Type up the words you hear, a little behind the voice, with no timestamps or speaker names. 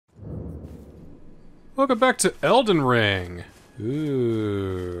Welcome back to Elden Ring.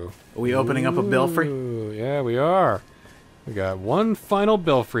 Ooh. Are we opening up a belfry? Yeah, we are. We got one final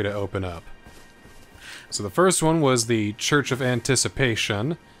belfry to open up. So the first one was the Church of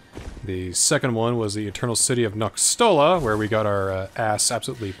Anticipation. The second one was the Eternal City of Noxtola, where we got our ass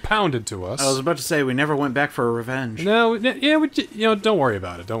absolutely pounded to us. I was about to say, we never went back for a revenge. No, yeah, don't worry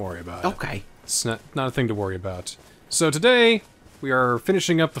about it. Don't worry about it. Okay. It's not a thing to worry about. So today, we are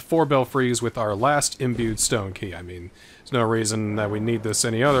finishing up the 4 belfries with our last imbued stone key. I mean, there's no reason that we need this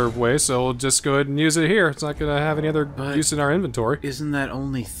any other way, so we'll just go ahead and use it here. It's not going to have any other use in our inventory. Isn't that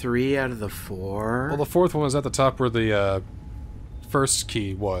only 3 out of the 4? Well, the 4th one was at the top where the first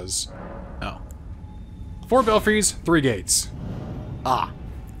key was. Oh. 4 belfries, 3 gates. Ah.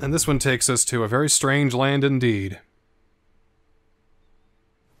 And this one takes us to a very strange land indeed.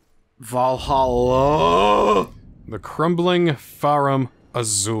 Valhalla! The Crumbling Farum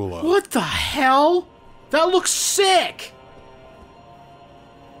Azula. What the hell? That looks sick!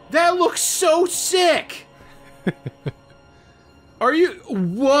 That looks so sick! Are you...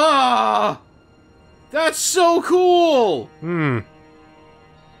 Whoa! That's so cool! Well,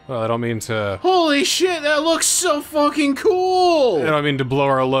 I don't mean to... Holy shit, that looks so fucking cool! I don't mean to blow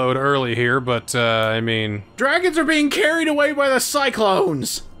our load early here, but, I mean... Dragons are being carried away by the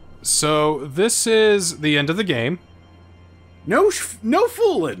cyclones! So, this is the end of the game. No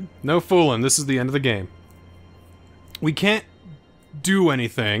fooling! No fooling, this is the end of the game. We can't do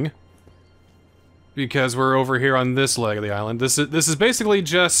anything because we're over here on this leg of the island. This is basically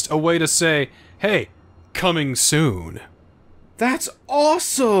just a way to say, hey, coming soon. That's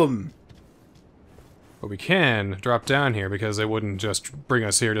awesome! But we can drop down here because they wouldn't just bring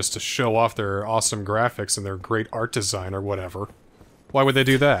us here just to show off their awesome graphics and their great art design or whatever. Why would they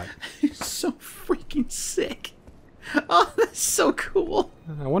do that? It's so freaking sick. Oh, that's so cool.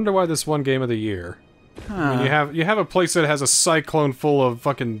 I wonder why this won Game of the Year. I mean, you have a place that has a cyclone full of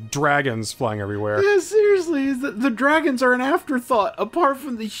fucking dragons flying everywhere. Yeah, seriously, the dragons are an afterthought apart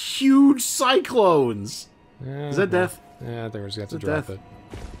from the huge cyclones. Yeah, Is that death? Yeah, I think we're just gonna have to Is it drop death? it.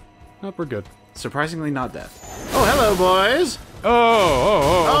 Nope, we're good. Surprisingly not death. Oh, hello, boys!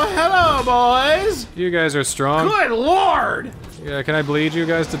 Oh, hello, boys! you guys are strong. Good lord! Yeah, can I bleed you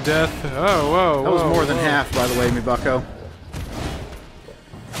guys to death? Oh, whoa, That was more than whoa. half, by the way, me bucko.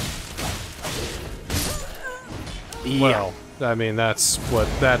 Well, I mean, that's what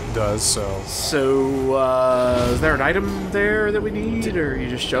that does, so... So, is there an item there that we need, or are you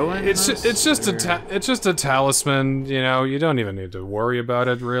just showing It's us, it's just a talisman, you know, you don't even need to worry about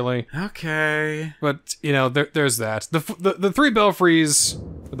it, really. Okay. But, you know, there's that. The 3 belfries,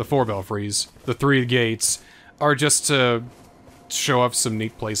 or the 4 belfries, the 3 gates, are just to show off some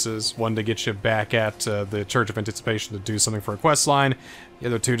neat places. One to get you back at the Church of Anticipation to do something for a quest line. The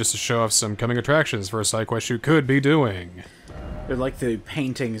other 2 just to show off some coming attractions for a side quest you could be doing. They're like the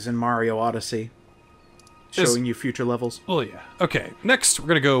paintings in Mario Odyssey. Showing you future levels. Oh yeah. Okay, next we're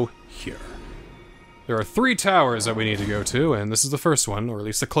gonna go here. There are 3 towers that we need to go to, and this is the first one, or at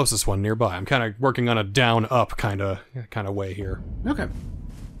least the closest one nearby. I'm kind of working on a down-up kind of way here. Okay.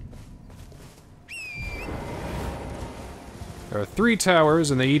 There are 3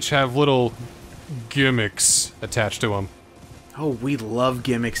 towers, and they each have little gimmicks attached to them. Oh, we love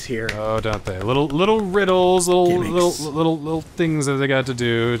gimmicks here. Oh, don't they? Little riddles, Gimmicks. little things that they got to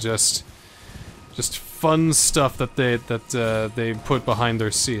do. Just fun stuff that they put behind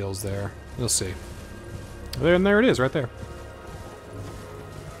their seals there. You'll see. There it is, right there.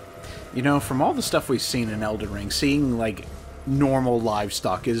 You know, from all the stuff we've seen in Elden Ring, seeing, like, normal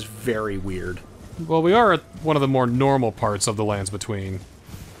livestock is very weird. Well, we are at one of the more normal parts of the Lands Between.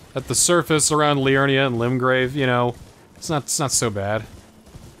 At the surface around Liurnia and Limgrave, you know, it's not so bad.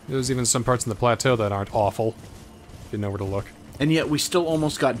 There's even some parts in the plateau that aren't awful. If you know where to look. And yet we still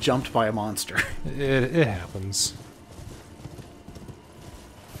almost got jumped by a monster. It happens.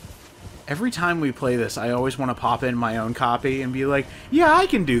 Every time we play this, I always want to pop in my own copy and be like, yeah, I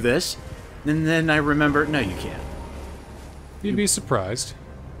can do this. And then I remember, no, you can't. You'd be surprised.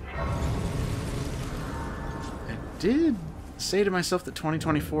 I did say to myself that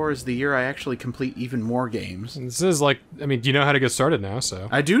 2024 is the year I actually complete even more games. And this is like, I mean, you know how to get started now, so.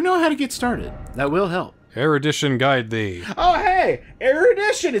 I do know how to get started. That will help. Erudition guide thee. Oh, hey!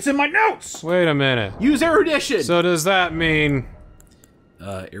 Erudition! It's in my notes! Wait a minute. Use erudition! So does that mean...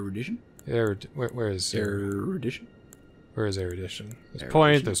 Erudition? Where is Erudition? Where is erudition? There's Erudition.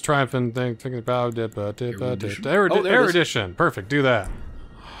 point, there's triumphant thing, thinking about it, but Erudition? Oh, there it is. erudition. Perfect, do that.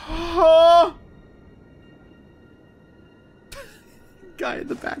 Guy in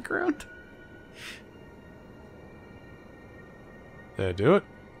the background. Did I do it?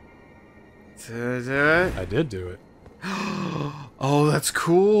 Do it? I did do it. Oh, that's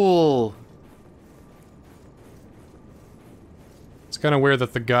cool. It's kind of weird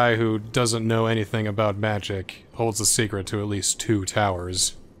that the guy who doesn't know anything about magic holds the secret to at least 2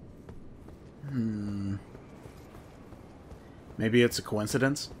 towers. Maybe it's a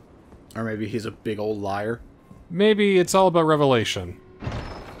coincidence? Or maybe he's a big old liar? Maybe it's all about revelation.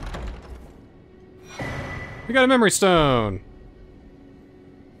 We got a memory stone!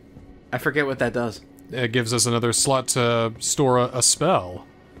 I forget what that does. It gives us another slot to store a spell.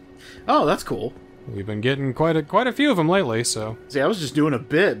 Oh, that's cool. We've been getting quite a few of them lately, so... See, I was just doing a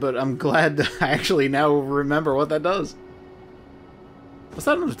bit, but I'm glad that I actually now remember what that does. What's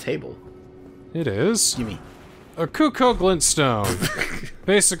that on the table? It is. Gimme. A Kuko Glintstone.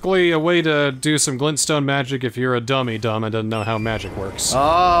 Basically, a way to do some Glintstone magic if you're a dummy dumb and doesn't know how magic works.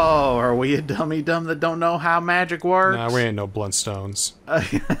 Oh, are we a dummy dumb that don't know how magic works? Nah, we ain't no Blundstones.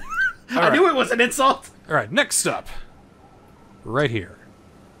 I knew it was an insult! Alright, next up. Right here.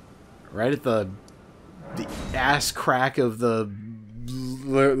 Right at the ass crack of the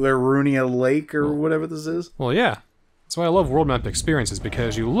Liurnia Lake or whatever this is. Well, yeah. That's why I love world map experiences,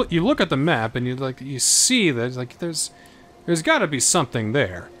 because you look at the map and you see that like there's got to be something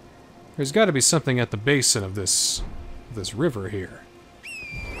there. There's got to be something at the basin of this river here.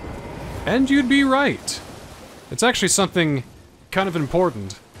 And you'd be right. It's actually something kind of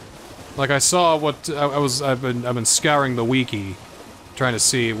important. Like I saw what I've been scouring the wiki, trying to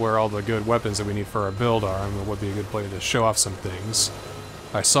see where all the good weapons that we need for our build are, and what would be a good place to show off some things.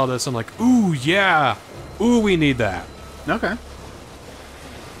 I saw this, I'm like, ooh, yeah! Ooh, we need that. Okay.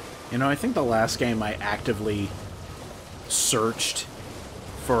 You know, I think the last game I actively searched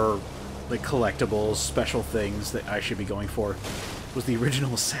for the collectibles, special things that I should be going for was the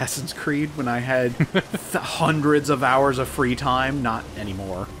original Assassin's Creed when I had hundreds of hours of free time. Not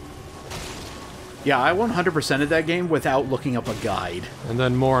anymore. Yeah, I 100%ed that game without looking up a guide. And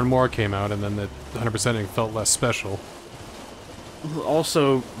then more and more came out, and then the 100%ing felt less special.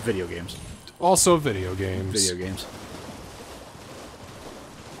 Also, video games. Also, video games. Video games.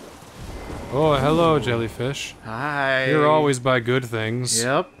 Oh, hello, jellyfish. Hi. You're always by good things.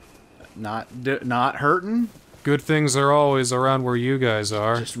 Yep. Not hurting. Good things are always around where you guys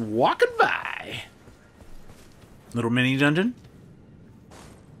are. Just walking by. Little mini dungeon.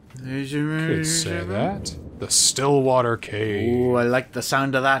 Could say that. The Stillwater Cave. Ooh, I like the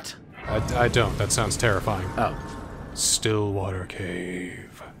sound of that. I don't. That sounds terrifying. Oh. Stillwater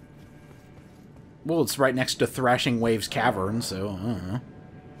Cave. Well, it's right next to Thrashing Waves Cavern, so I don't know.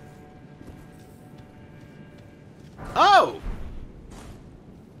 Oh!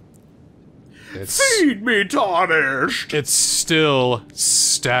 Feed me, tarnished! It's still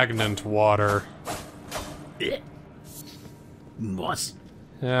stagnant water. Moss.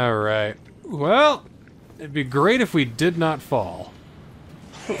 Alright. Well, it'd be great if we did not fall.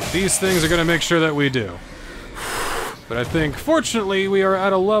 These things are going to make sure that we do. But I think, fortunately, we are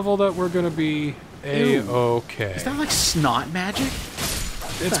at a level that we're going to be A-okay. Is that like snot magic?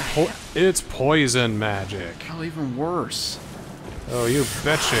 It's poison magic. Oh, even worse. Oh, you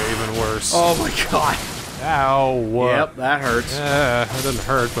betcha even worse. Oh my god. Ow. Yep, that hurts. That doesn't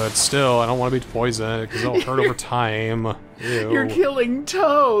hurt, but still, I don't want to be poisoned, because it'll hurt over time. Ew. You're killing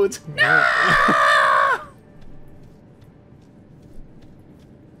toads. No!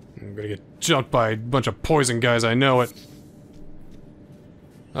 I'm gonna get jumped by a bunch of poison guys, I know it.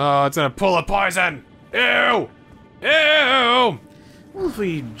 Oh, it's in a pool of poison! Ew! Ew! Well, if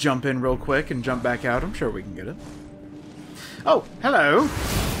we jump in real quick and jump back out, I'm sure we can get it. Oh, hello.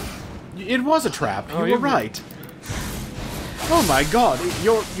 It was a trap. Oh, you were right. Oh my god,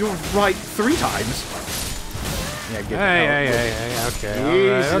 you're right 3 times. Yeah, get Hey,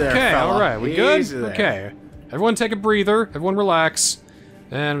 okay, alright, we good? Okay. Everyone take a breather, everyone relax.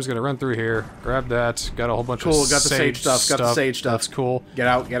 And I'm just gonna run through here, grab that, got a whole bunch of got the sage stuff, got the sage stuff. That's cool. Get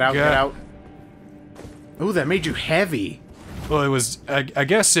out, get out, get out. Ooh, that made you heavy. Well, it was, I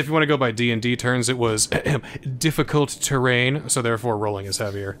guess if you want to go by D&D turns, it was difficult terrain, so therefore rolling is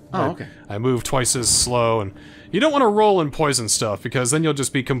heavier. Oh, okay. I move twice as slow, and you don't want to roll in poison stuff, because then you'll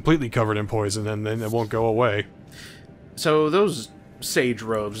just be completely covered in poison, and then it won't go away. So those sage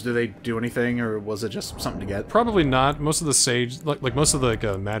robes, do they do anything, or was it just something to get? Probably not. Most of the sage, like most of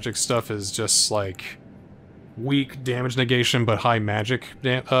the magic stuff is just, like, weak damage negation, but high magic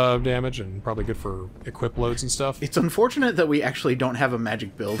damage, and probably good for equip loads and stuff. It's unfortunate that we actually don't have a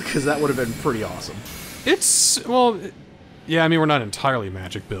magic build, because that would have been pretty awesome. It's, well, yeah, I mean, we're not entirely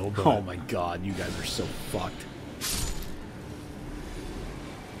magic build, but... Oh my god, you guys are so fucked.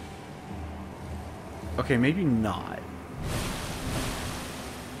 Okay, maybe not.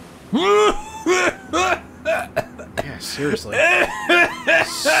 Seriously.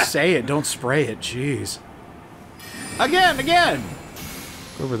 Say it, don't spray it, jeez. Again!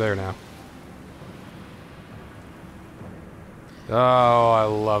 Over there now. Oh, I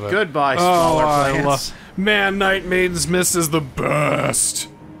love it. Goodbye, smaller plants. Man, Night Maiden's Mist is the best.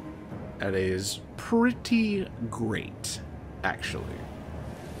 That is pretty great, actually.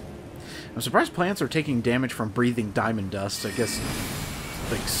 I'm surprised plants are taking damage from breathing diamond dust. I guess,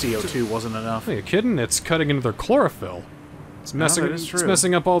 like, CO2 wasn't enough. Are you kidding? It's cutting into their chlorophyll. It's messing. that is true. It's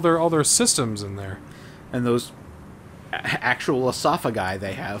messing up all their systems in there. And those actual esophagi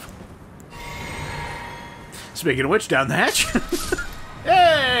they have. Speaking of which, down the hatch.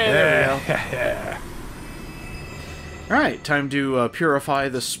 Hey, there we go. Alright, time to purify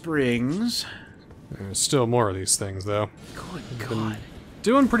the springs. There's still more of these things, though. Good God.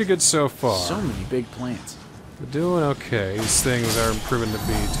 Doing pretty good so far. So many big plants. We're doing okay. These things are proven to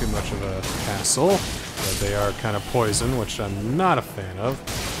be too much of a hassle. But they are kind of poison, which I'm not a fan of.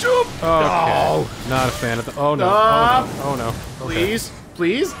 Okay. No. Not a fan of the... Oh, no. Oh, no. Okay.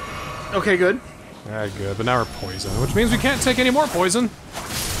 Please? Okay, good. Alright, good. But now we're poisoned, which means we can't take any more poison.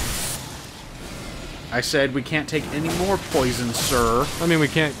 I said we can't take any more poison, sir. I mean, we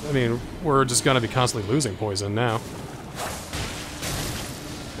can't... I mean, we're just gonna be constantly losing poison now.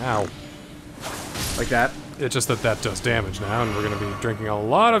 Ow. Like that? It's just that does damage now, and we're gonna be drinking a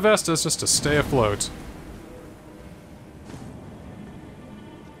lot of Estus just to stay afloat.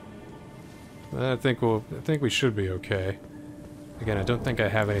 I think we should be okay. Again, I don't think I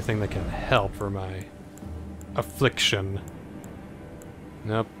have anything that can help for my affliction.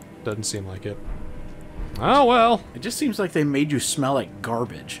 Nope, doesn't seem like it. Oh well. It just seems like they made you smell like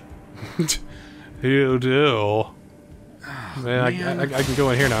garbage. You do. Man, man. I can go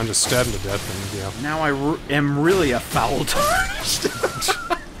in here now and just stab him to death, and you know. Now I am really a foul tarnished.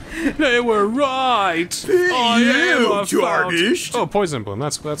 They were right. I am a tarnished. Oh, poison bloom.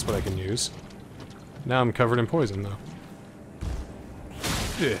 That's what I can use. Now I'm covered in poison, though.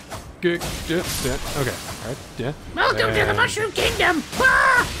 Yeah. Good. Okay. All right. Yeah. Welcome to the Mushroom Kingdom!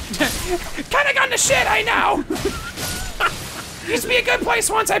 Ah! Kinda gone to shit, I know! Used to be a good place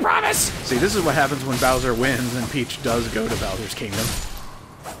once, I promise! See, this is what happens when Bowser wins and Peach does go to Bowser's Kingdom.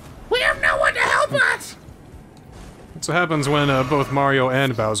 We have no one to help us! That's what happens when both Mario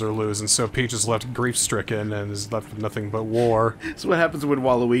and Bowser lose, and so Peach is left grief-stricken and is left with nothing but war. This is what happens when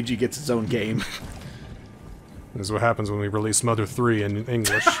Waluigi gets his own game. This is what happens when we release Mother 3 in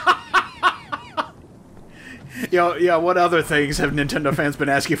English. Yeah, what other things have Nintendo fans been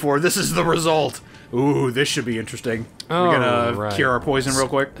asking for? This is the result! Ooh, this should be interesting. We're gonna cure our poison real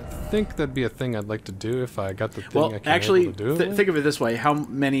quick. I think that'd be a thing I'd like to do if I got the thing Well, I can actually, able to do. think of it this way. How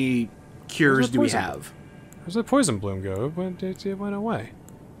many cures do we have? Where's the poison bloom go? It went away.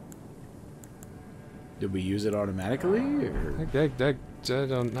 Did we use it automatically, or? I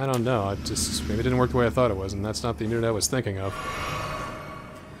don't know. It just maybe it didn't work the way I thought it was, and that's not the unit I was thinking of.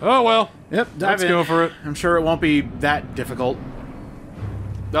 Oh well. Yep, let's go for it. I'm sure it won't be that difficult.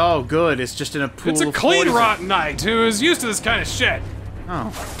 Oh, good. It's just in a pool. It's a clean rot knight who is used to this kind of shit.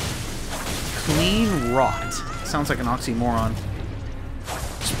 Oh. Clean rot. Sounds like an oxymoron.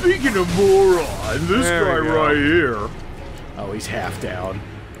 Speaking of moron, this guy right here. Oh, he's half down.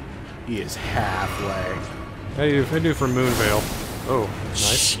 He is halfway. How do you do for Moonvale? Oh,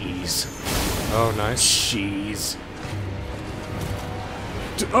 nice. Jeez. Oh, nice. Jeez.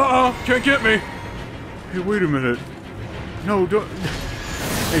 Uh-oh, can't get me. Hey, wait a minute. No, don't.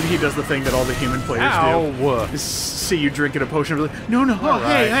 Maybe he does the thing that all the human players Ow. do. See you drinking a potion and be like, no, oh,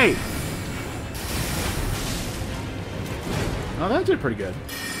 right. hey. Oh, that did pretty good.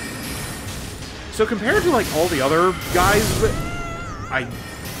 So compared to, like, all the other guys, I'm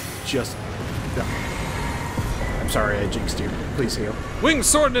sorry, I jinxed you. Please heal. Winged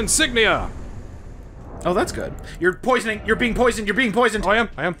Sword Insignia! Oh, that's good. You're poisoning. You're being poisoned. You're being poisoned. Oh, I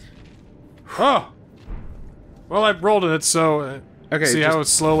am. Oh! Well, I rolled in it, so... okay, see how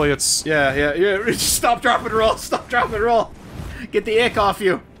slowly it's... Yeah. Stop, drop, and roll. Stop, drop, and roll. Get the ick off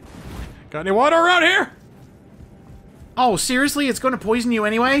you. Got any water around here? Oh, seriously? It's going to poison you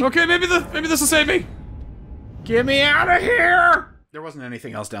anyway? Okay, maybe this will save me. Get me out of here! There wasn't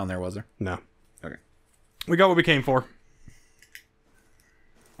anything else down there, was there? No. Okay. We got what we came for.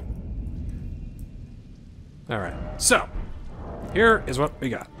 Alright, so, here is what we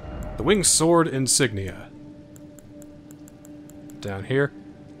got. The Winged Sword Insignia. Down here,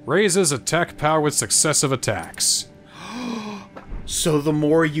 raises attack power with successive attacks. So the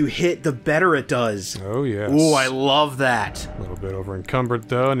more you hit, the better it does. Oh, yes. Ooh, I love that. A little bit over encumbered,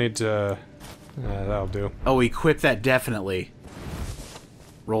 though. I need to... that'll do. Oh, equip that definitely.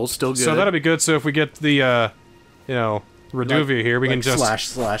 Roll's still good. So that'll be good, so if we get the, you know, Reduvia here, we can just...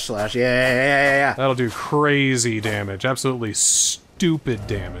 slash. Yeah. That'll do crazy damage. Absolutely stupid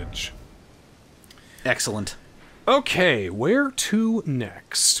damage. Excellent. Okay, where to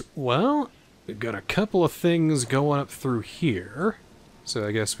next? Well, we've got a couple of things going up through here. So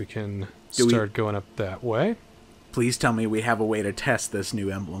I guess we can start going up that way. Please tell me we have a way to test this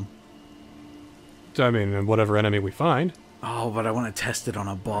new emblem. I mean, whatever enemy we find. Oh, but I want to test it on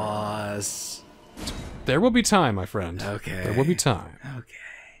a boss. There will be time, my friend. Okay. There will be time. Okay.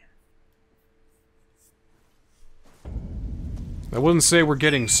 I wouldn't say we're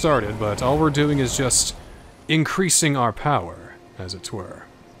getting started, but all we're doing is just increasing our power, as it were.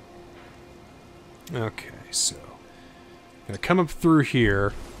 Okay, so... I'm gonna come up through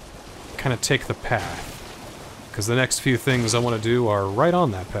here, kind of take the path. Because the next few things I want to do are right on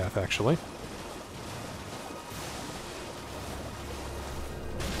that path, actually.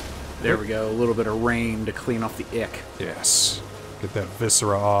 There we go, a little bit of rain to clean off the ick. Yes. Get that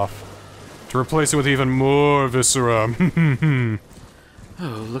viscera off. To replace it with even more viscera.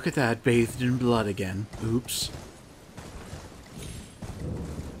 Oh, look at that, bathed in blood again. Oops.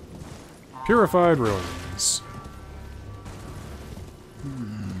 Purified ruins.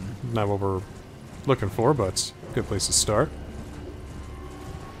 Not what we're looking for, but good place to start.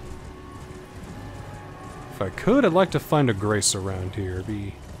 If I could, I'd like to find a grace around here. It'd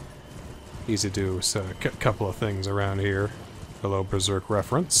be easy to do a couple of things around here. Hello, Berserk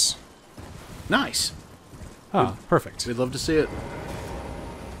reference. Nice. Ah, perfect. We'd love to see it.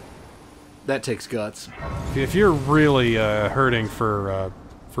 That takes guts. If you're really hurting for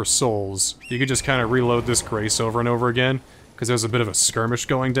souls, you could just kind of reload this grace over and over again, because there's a bit of a skirmish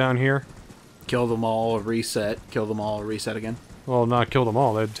going down here. Kill them all, reset. Kill them all, reset again. Well, not kill them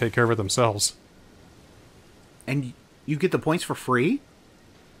all. They'd take care of it themselves. And you get the points for free?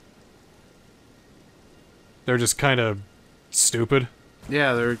 They're just kind of stupid.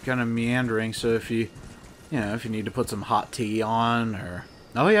 Yeah, they're kind of meandering, so if you know, if you need to put some hot tea on, or...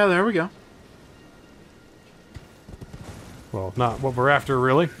 Oh yeah, there we go. Well, not what we're after,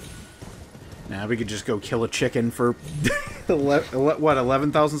 really. Now we could just go kill a chicken for, what,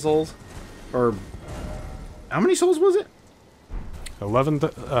 11,000 souls? Or... How many souls was it? 11,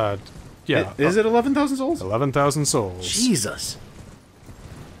 yeah. Is it 11,000 souls? 11,000 souls. Jesus.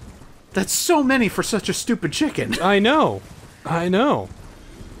 That's so many for such a stupid chicken. I know. I know.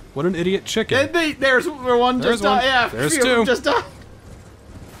 What an idiot chicken. There's one. There's just one. Yeah, There's phew, two. Just died.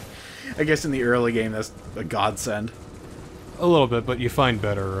 I guess in the early game, that's a godsend. A little bit, but you find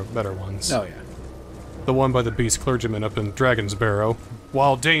better ones. Oh, yeah. The one by the Beast Clergyman up in Dragon's Barrow,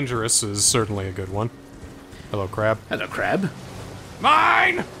 while dangerous, is certainly a good one. Hello, Crab. Hello, Crab.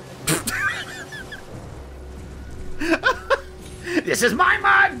 Mine! This is my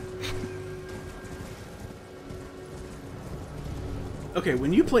mud! Okay,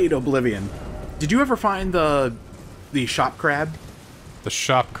 when you played Oblivion, did you ever find the shop crab? The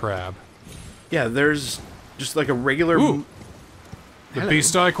shop crab. Yeah, there's just like a regular... Ooh! The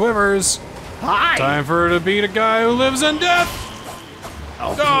Beast Eye quivers! Hi! Time for her to beat a guy who lives in death!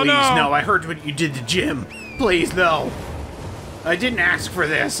 Oh, Oh, please, no. no, I heard what you did to Jim. Please, no. I didn't ask for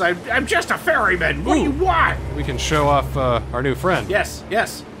this. I'm just a ferryman. What do you want? We can show off our new friend. Yes,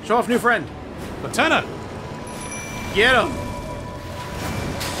 yes. Show off new friend. Lieutenant! Get him.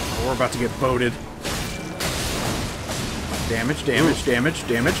 Oh, we're about to get boated. Damage, damage, damage,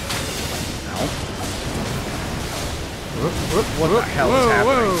 damage. Ow. What the hell is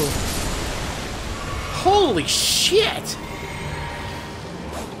happening? Holy shit!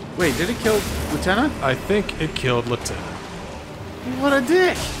 Wait, did it kill Lieutenant? I think it killed Lieutenant. What a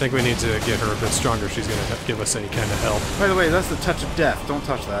dick! I think we need to get her a bit stronger. She's gonna give us any kind of help. By the way, that's the touch of death. Don't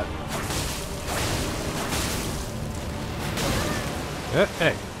touch that.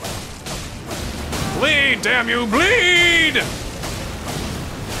 Hey. Bleed, damn you, bleed!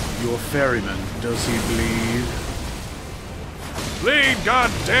 Your ferryman, does he bleed? Bleed,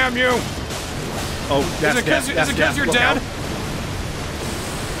 god damn you! Oh, that's Is it because you're Look dead? out.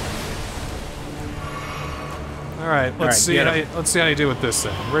 Alright, let's see get how him. let's see how you do with this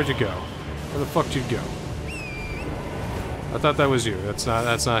then. Where'd you go? Where the fuck did you go? I thought that was you. That's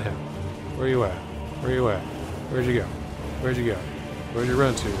not him. Where you at? Where you at? Where'd you go? Where'd you go? Where'd you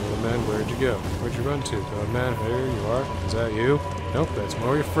run to, little man? Where'd you go? Where'd you run to, little man? There you are. Is that you? Nope, that's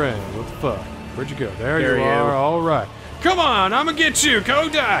more your friend. What the fuck? Where'd you go? There you are. Alright. Come on, I'ma get you,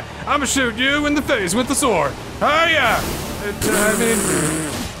 Kodai! I'ma shoot you in the face with the sword. Hiya! I mean,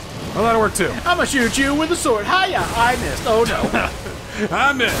 well, that'll work too. I'ma shoot you with a sword. Hiya! I missed. Oh no.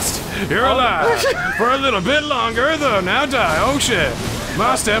 I missed. You're alive for a little bit longer, though. Now die. Oh shit.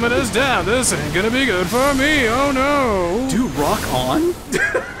 My stamina's down. This ain't gonna be good for me. Oh no. Dude, rock on.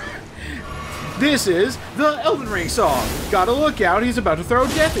 This is the Elden Ring song. Gotta look out, he's about to throw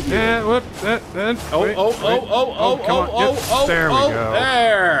death at you. Yeah, whoop, There we go.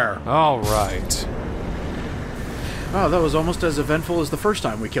 There. All right. Oh, that was almost as eventful as the first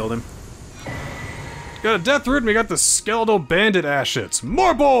time we killed him. Got a death root and we got the skeletal bandit ashits.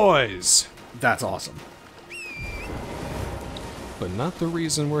 More boys! That's awesome. But not the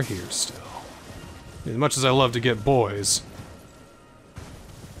reason we're here still. As much as I love to get boys,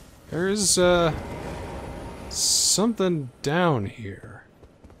 there's, something down here.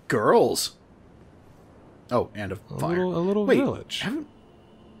 Girls. Oh, and a fire. A little Wait, village.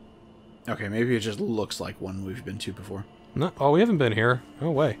 Okay, maybe it just looks like one we've been to before. No, oh, we haven't been here.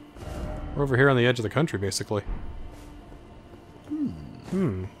 No way. We're over here on the edge of the country, basically.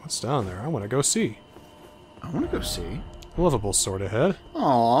 What's down there? I want to go see. I want to go see. Livable sword ahead.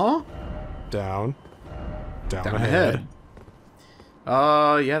 Aww. Down. Down ahead.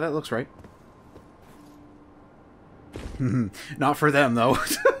 Yeah, that looks right. Not for them, though.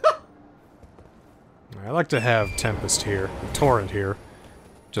 I like to have Tempest here, Torrent here,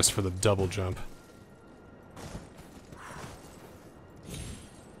 just for the double jump.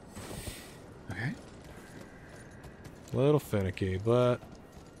 Okay. A little finicky, but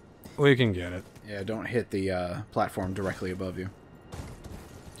we can get it. Yeah, don't hit the platform directly above you.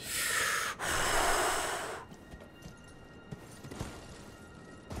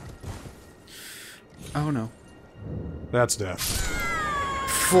 Oh no. That's death.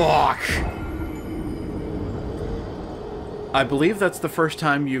 Fuck! I believe that's the first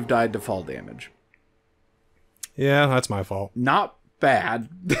time you've died to fall damage. Yeah, that's my fault. Not bad.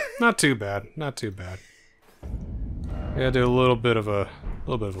 Not too bad. Not too bad. Yeah, do a little bit of a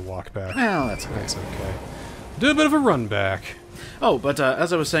walk back. Well, that's okay. That's okay. Do a bit of a run back. Oh, but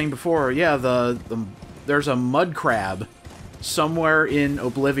as I was saying before, yeah, there's a mud crab somewhere in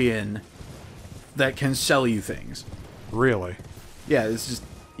Oblivion that can sell you things. Really? Yeah, it's just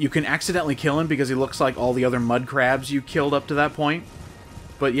you can accidentally kill him because he looks like all the other mud crabs you killed up to that point.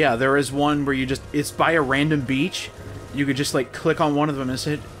 But yeah, there is one where it's by a random beach. You could just like click on one of them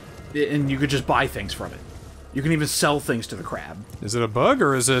and you could just buy things from it. You can even sell things to the crab. Is it a bug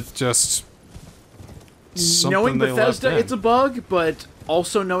or is it just something knowing they Bethesda, left in? it's a bug, but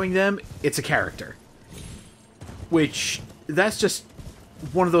also knowing them, it's a character. Which that's just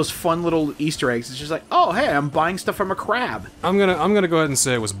one of those fun little Easter eggs. It's just like, oh hey, I'm buying stuff from a crab. I'm gonna go ahead and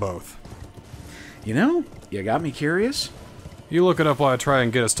say it was both. You know, you got me curious. You look it up while I try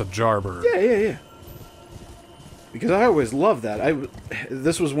and get us to Jarberg. Yeah. Because I always loved that.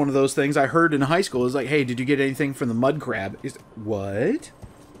 This was one of those things I heard in high school. It was like, hey, did you get anything from the mud crab? What?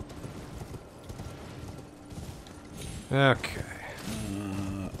 Okay.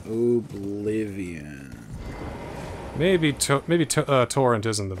 Oblivion. Maybe Torrent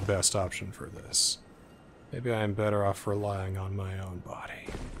isn't the best option for this. Maybe I am better off relying on my own body.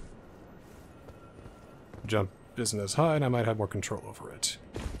 Jump isn't as high, and I might have more control over it.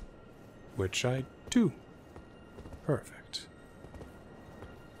 Which I do. Perfect.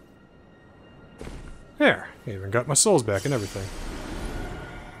 There! I even got my souls back and everything.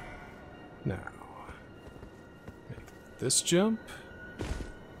 Now, make this jump.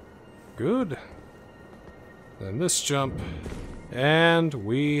 Good. Then this jump. And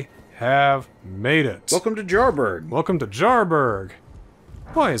we have made it. Welcome to Jarberg. Welcome to Jarberg.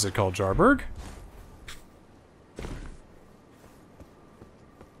 Why is it called Jarberg?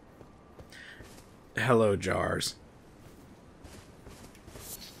 Hello, Jars.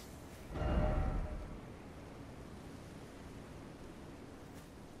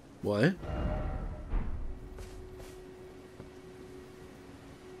 What?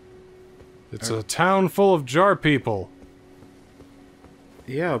 It's a town full of jar people.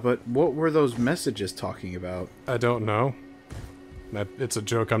 Yeah, but what were those messages talking about? I don't know. It's a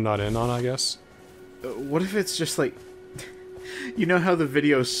joke I'm not in on, I guess. What if it's just like... You know how the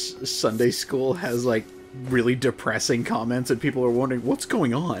video Sunday School has, like, really depressing comments and people are wondering, what's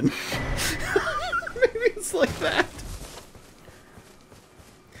going on? Maybe it's like that.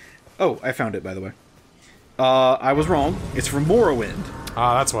 Oh, I found it, by the way. I was wrong. It's from Morrowind.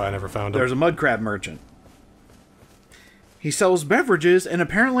 Ah, that's why I never found it. There's a mud crab merchant. He sells beverages and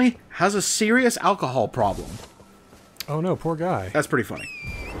apparently has a serious alcohol problem. Oh no, poor guy. That's pretty funny.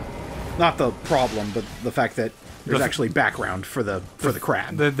 Not the problem, but the fact that there's actually background for the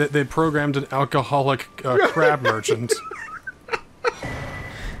crab. They programmed an alcoholic crab merchant.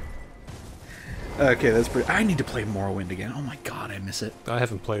 Okay, that's pretty... I need to play Morrowind again. Oh my god, I miss it. I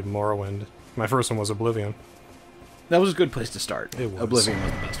haven't played Morrowind. My first one was Oblivion. That was a good place to start. It was. Oblivion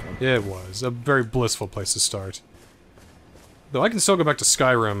was the best one. It was. A very blissful place to start. Though I can still go back to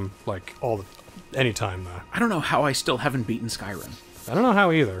Skyrim, like, anytime, though. I don't know how I still haven't beaten Skyrim. I don't know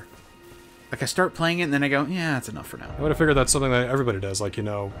how either. Like, I start playing it, and then I go, yeah, that's enough for now. I would have figured that's something that everybody does, like, you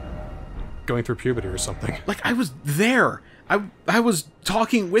know, going through puberty or something. Like, I was there. I was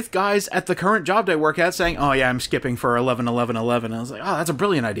talking with guys at the current job I work at saying, oh yeah, I'm skipping for 11-11-11. I was like, oh, that's a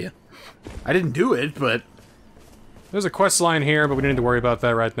brilliant idea. I didn't do it, but... There's a quest line here, but we don't need to worry about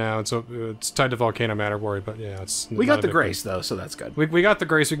that right now. It's tied to Volcano Manor, but yeah, it's... We got the grace, though, so that's good. We got the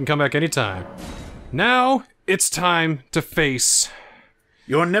grace, we can come back anytime. Now, it's time to face...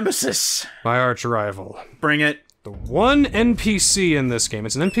 Your nemesis. My arch rival. Bring it. The one NPC in this game.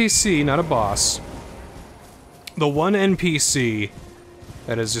 It's an NPC, not a boss. The one NPC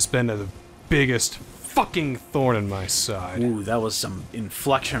that has just been the biggest fucking thorn in my side. Ooh, that was some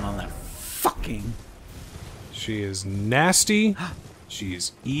inflection on that fucking... She is nasty.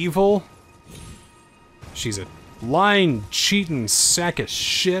 She's evil. She's a lying, cheating sack of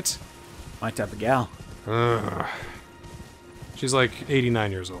shit. My type of gal. Ugh. She's like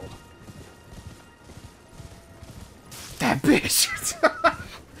 89 years old. That bitch!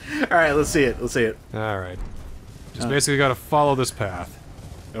 Alright, let's see it. Let's see it. Alright. Just basically gotta follow this path.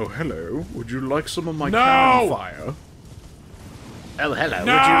 Oh, hello. Would you like some of my No! cannon fire? Oh, hello.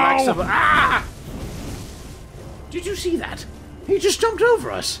 No! Would you like some... Ah! Did you see that? He just jumped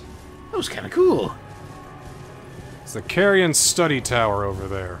over us. That was kind of cool. It's the Carrion Study Tower over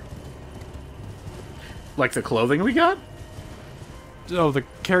there. Like the clothing we got? Oh, the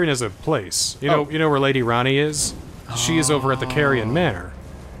Carrion is a place. You know where Lady Ronnie is? She is over at the Carrion Manor.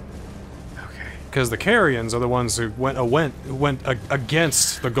 Okay. Because the Carrions are the ones who went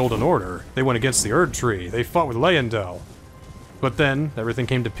against the Golden Order. They went against the Erd Tree. They fought with Leyendel. But then, everything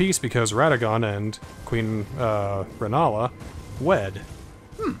came to peace because Radagon and Queen Renala wed.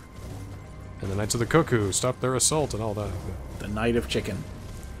 And the Knights of the Cuckoo stopped their assault and all that. The Knight of Chicken.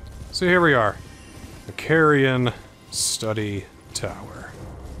 So here we are. The Carrion Study Tower.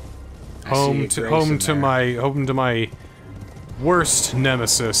 Home to my worst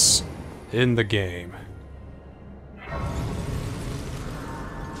nemesis in the game.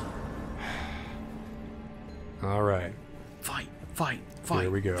 All right. Fight, fight, fight. Here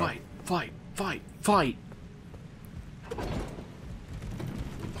we go. Fight, fight, fight, fight.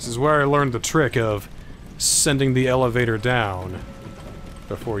 This is where I learned the trick of sending the elevator down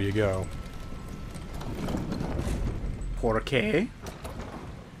before you go. Porque?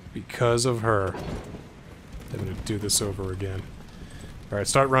 Because of her. I'm gonna do this over again. Alright,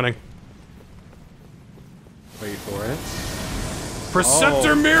 start running. Wait for it.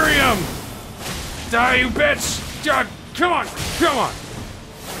 Preceptor Miriam! Die, you bitch! God, come on! Come on!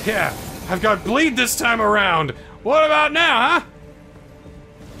 Yeah, I've got bleed this time around! What about now, huh?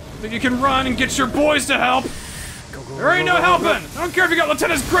 Think you can run and get your boys to help? There ain't no helping! I don't care if you got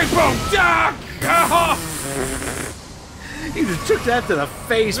Lieutenant's Greatbone! Ah! You just took that to the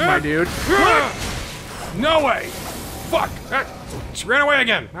face, my dude. No way! Fuck! She ran away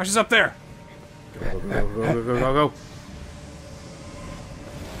again! Now she's up there! Go, go, go, go, go, go.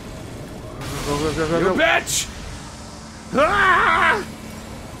 Go, go, go, go, You go. bitch! Ah!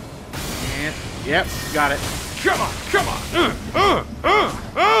 And, yep, got it. Come on! Come on!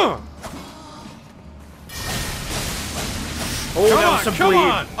 Oh, Come that on, was some come bleed.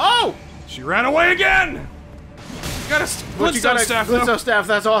 on. Oh! She ran away again! Got a Glintstone staff, though. Glintstone staff,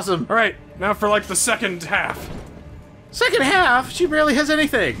 that's awesome. Alright, now for like the second half. Second half? She barely has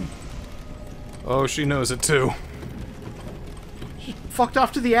anything. Oh, she knows it too. She fucked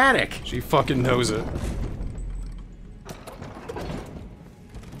off to the attic. She fucking knows it.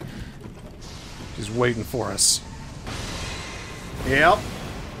 She's waiting for us. Yep.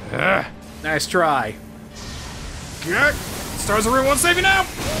 Ugh. Nice try. Good. Stars of Ruin won't save you now!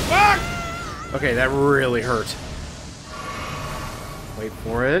 Fuck! Okay, that really hurt. Wait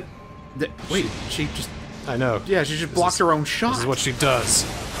for it. Wait, she just... I know. Yeah, she just blocked her own shot. This is what she does.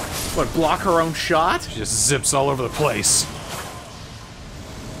 What, block her own shot? She just zips all over the place.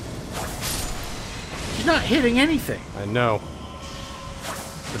 She's not hitting anything. I know.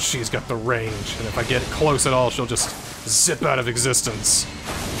 But she's got the range, and if I get close at all, she'll just zip out of existence.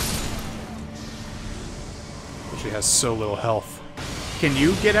 But she has so little health. Can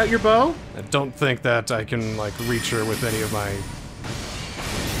you get out your bow? I don't think that I can, like, reach her with any of my...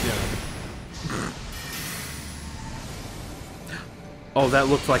 Oh, that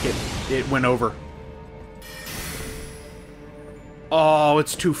looked like it went over. Oh,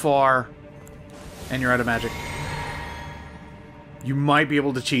 it's too far. And you're out of magic. You might be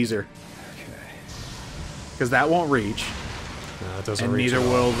able to cheese her. Okay. Because that won't reach. No, it doesn't And reach neither at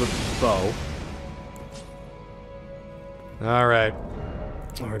all. will the bow. Alright.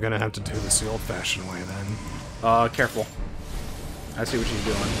 We're gonna have to do this the old-fashioned way, then. Careful. I see what she's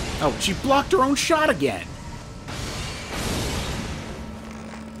doing. Oh, she blocked her own shot again!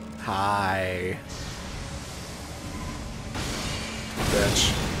 Hi.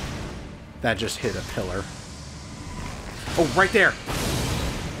 Bitch. That just hit a pillar. Oh, right there!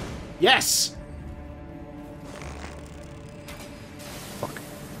 Yes! Fuck.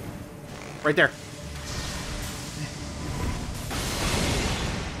 Right there.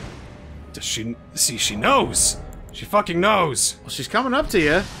 Does she... See, she knows! She fucking knows! Well, she's coming up to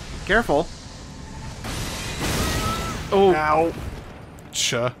you. Careful. Oh. Ow!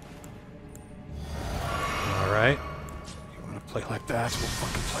 Cha. Alright. You wanna play like that? We'll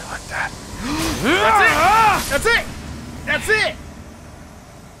fucking play like that. That's it! That's it!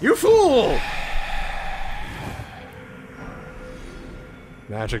 You fool!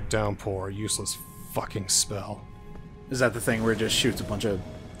 Magic downpour. Useless fucking spell. Is that the thing where it just shoots a bunch of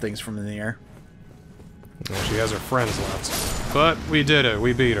things from in the air? Well, she has her friends left. But we did it.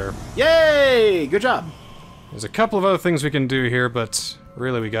 We beat her. Yay! Good job. There's a couple of other things we can do here, but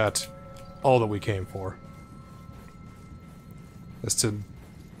really we got all that we came for. Is to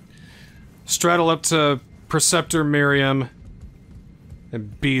straddle up to Preceptor Miriam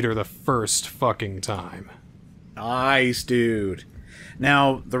and beat her the first fucking time. Nice, dude.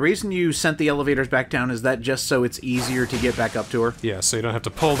 Now, the reason you sent the elevators back down, is that just so it's easier to get back up to her? Yeah, so you don't have to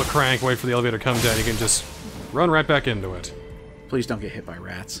pull the crank, wait for the elevator to come down, you can just run right back into it. Please don't get hit by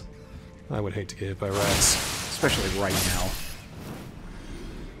rats. I would hate to get hit by rats. Especially right now.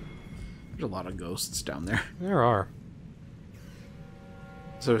 There's a lot of ghosts down there. There are.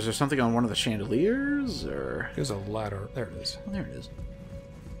 So is there something on one of the chandeliers, or...? There's a ladder. There it is. Oh, there it is.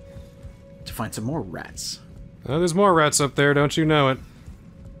 To find some more rats. Oh, there's more rats up there, don't you know it?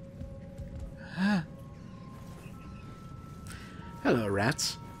 Hello,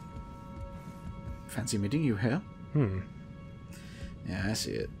 rats. Fancy meeting you here? Yeah, I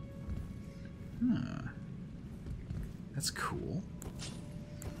see it. Huh. That's cool.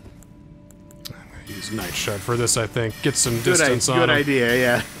 I'm gonna use Night Shard for this, I think. Get some distance on Good him. idea,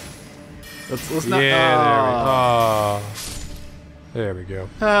 yeah. Let's not... Yeah, there we go.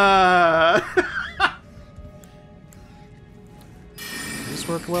 This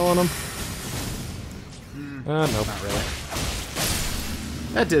worked well on him? Nope. Not really.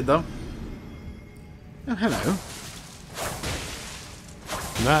 That did, though. Oh, hello.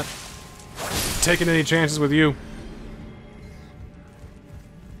 Not taking any chances with you.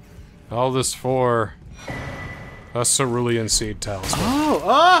 All this for a Cerulean Seed Talisman. Oh,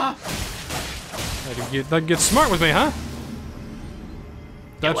 ah! That'd get smart with me, huh?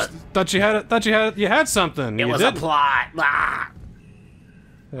 Thought you had something. It You was did. a plot. Ah!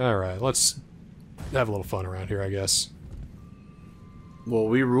 All right, let's have a little fun around here, I guess. Well,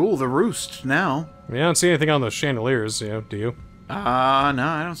 we rule the roost now. I mean, I don't see anything on those chandeliers, you know, do you? No,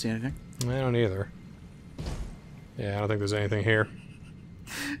 I don't see anything. I don't either. Yeah, I don't think there's anything here.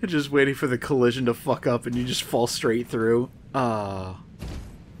 Just waiting for the collision to fuck up and you just fall straight through.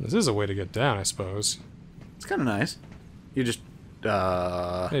 This is a way to get down, I suppose. It's kind of nice. You just,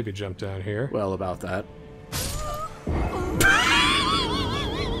 Maybe jump down here. well, about that.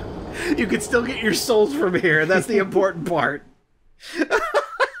 You can still get your souls from here. That's the important part.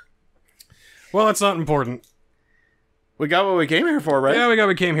 Well, that's not important. We got what we came here for, right? Yeah, we got what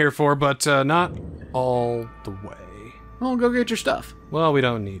we came here for, but not all the way. Well, go get your stuff. Well, we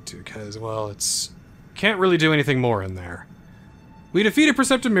don't need to, because, well, it's... Can't really do anything more in there. We defeated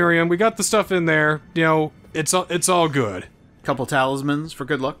Preceptor Miriam, we got the stuff in there, you know, it's all good. Couple talismans for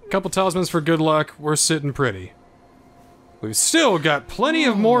good luck. Couple talismans for good luck, we're sitting pretty. We've still got plenty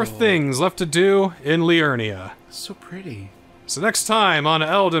of more things left to do in Liurnia. So pretty. So next time on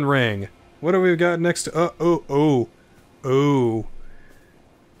Elden Ring, what do we got next? Oh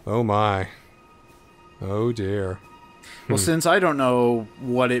my. Oh dear. Well, since I don't know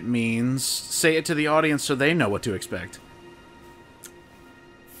what it means, say it to the audience so they know what to expect.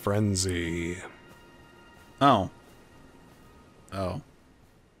 Frenzy. Oh. Oh.